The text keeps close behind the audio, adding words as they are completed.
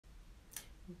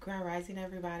Grand Rising,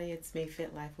 everybody. It's me,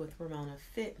 Fit Life with Ramona,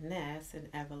 Fitness and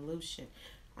Evolution.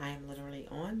 I am literally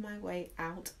on my way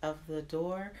out of the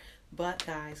door. But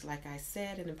guys, like I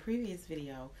said in the previous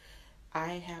video,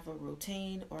 I have a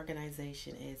routine.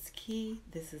 Organization is key.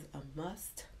 This is a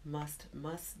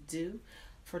must do.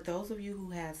 For those of you who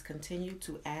has continued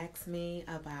to ask me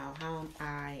about how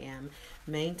I am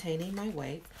maintaining my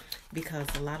weight, because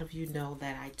a lot of you know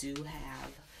that I do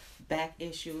have back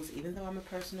issues, even though I'm a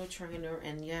personal trainer,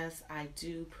 and yes, I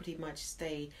do pretty much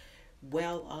stay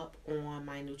well up on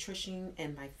my nutrition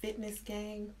and my fitness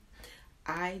game.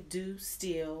 I do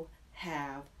still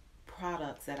have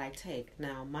products that I take.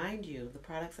 Now, mind you, the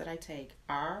products that I take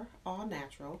are all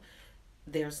natural.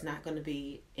 There's not going to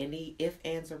be any ifs,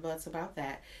 ands, or buts about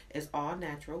that. It's all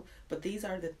natural. But these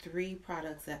are the 3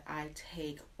 products that I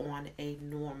take on a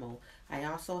normal. I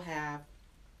also have,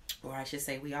 or I should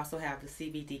say, we also have the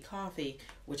CBD coffee,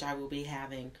 which I will be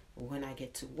having when I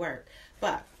get to work.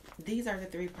 But these are the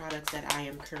 3 products that I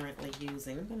am currently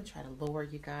using. I'm going to try to lower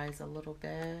you guys a little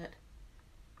bit.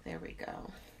 There we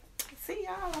go. See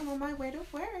y'all, I'm on my way to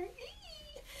work.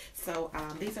 So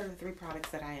these are the 3 products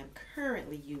that I am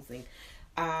currently using.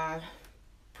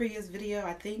 Previous video,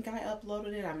 I think I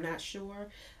uploaded it, I'm not sure.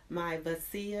 My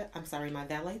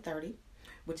Valet 30,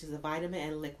 which is a vitamin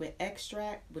and liquid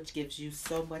extract, which gives you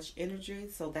so much energy.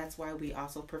 So that's why we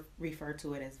also refer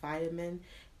to it as vitamin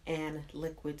and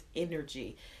liquid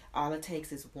energy. All it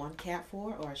takes is 1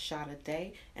 capful or a shot a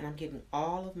day, and I'm getting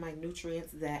all of my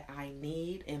nutrients that I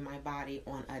need in my body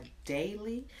on a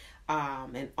daily,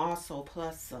 and also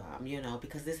plus some,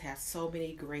 because this has so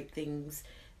many great things,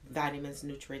 vitamins,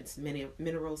 nutrients,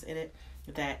 minerals in it,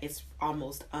 that it's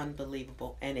almost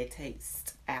unbelievable, and it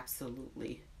tastes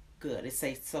absolutely good. It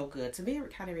tastes so good. To me,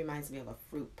 it kind of reminds me of a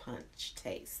fruit punch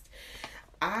taste.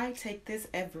 I take this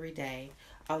every day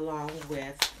along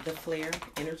with the Flare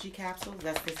energy capsule.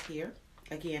 That's this here.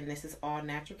 Again, this is all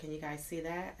natural. Can you guys see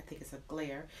that? I think it's a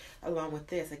glare. Along with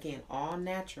this, again, all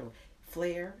natural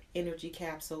Flare energy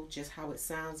capsule. Just how it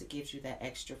sounds, it gives you that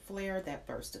extra flare, that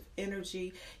burst of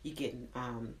energy. You're getting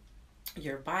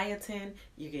your biotin,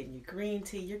 you're getting your green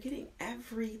tea, you're getting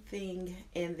everything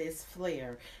in this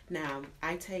Flare. Now,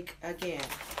 I take, again,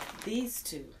 these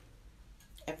 2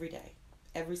 every day.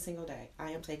 Every single day.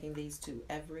 I am taking these 2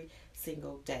 every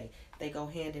single day. They go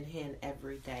hand in hand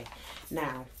every day.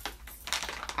 Now,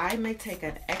 I may take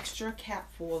an extra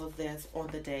capful of this on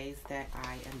the days that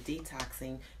I am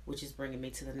detoxing, which is bringing me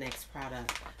to the next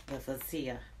product, the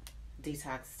Vasia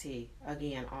Detox Tea.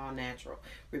 Again, all natural.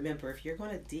 Remember, if you're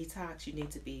going to detox, you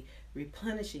need to be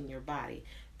replenishing your body.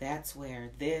 That's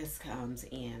where this comes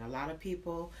in. A lot of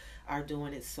people are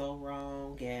doing it so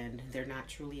wrong, and they're not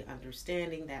truly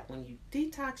understanding that when you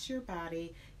detox your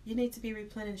body, you need to be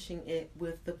replenishing it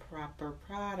with the proper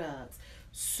products.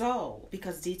 So,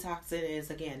 because detoxing is,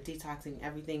 again, detoxing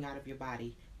everything out of your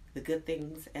body, the good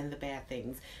things and the bad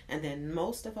things. And then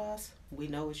most of us, we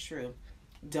know it's true,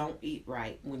 don't eat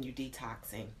right when you're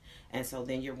detoxing. And so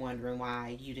then you're wondering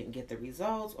why you didn't get the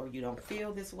results, or you don't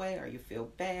feel this way, or you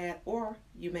feel bad, or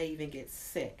you may even get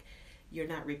sick. You're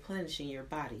not replenishing your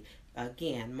body.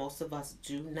 Again, most of us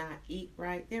do not eat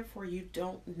right. Therefore, you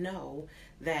don't know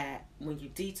that when you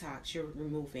detox, you're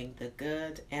removing the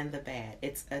good and the bad.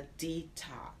 It's a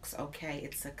detox, okay?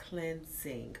 It's a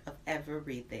cleansing of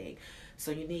everything.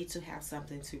 So you need to have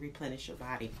something to replenish your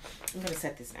body. I'm going to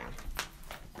set this down.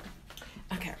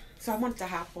 Okay, so I wanted to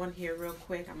hop on here real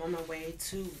quick. I'm on my way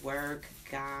to work,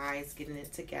 guys, getting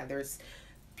it together. It's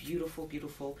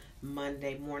beautiful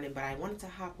Monday morning, but I wanted to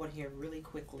hop on here really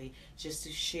quickly just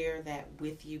to share that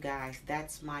with you guys.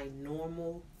 That's my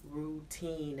normal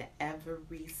routine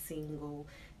every single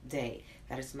day.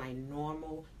 That is my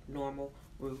normal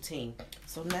routine.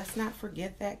 So let's not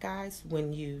forget that, guys.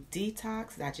 When you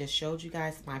detox, I just showed you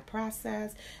guys my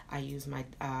process. I use my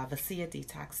Vasia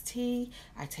Detox Tea.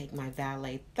 I take my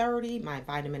Valet 30, my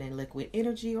vitamin and liquid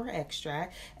energy or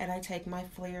extract, and I take my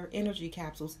Flare energy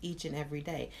capsules each and every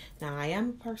day. Now, I am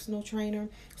a personal trainer,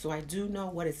 so I do know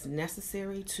what is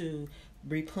necessary to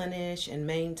replenish and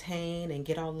maintain and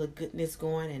get all the goodness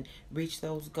going and reach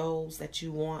those goals that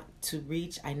you want to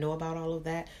reach. I know about all of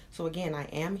that. So again, I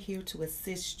am here to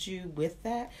assist you with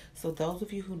that. So those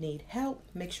of you who need help,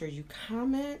 make sure you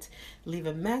comment, leave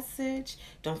a message.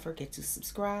 Don't forget to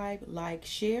subscribe, like,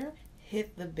 share,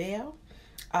 hit the bell,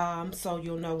 so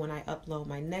you'll know when I upload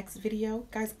my next video.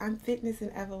 Guys, I'm Fitness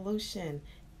and Evolution,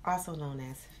 also known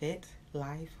as Fit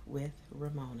Life with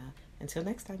Ramona. Until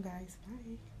next time, guys.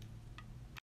 Bye.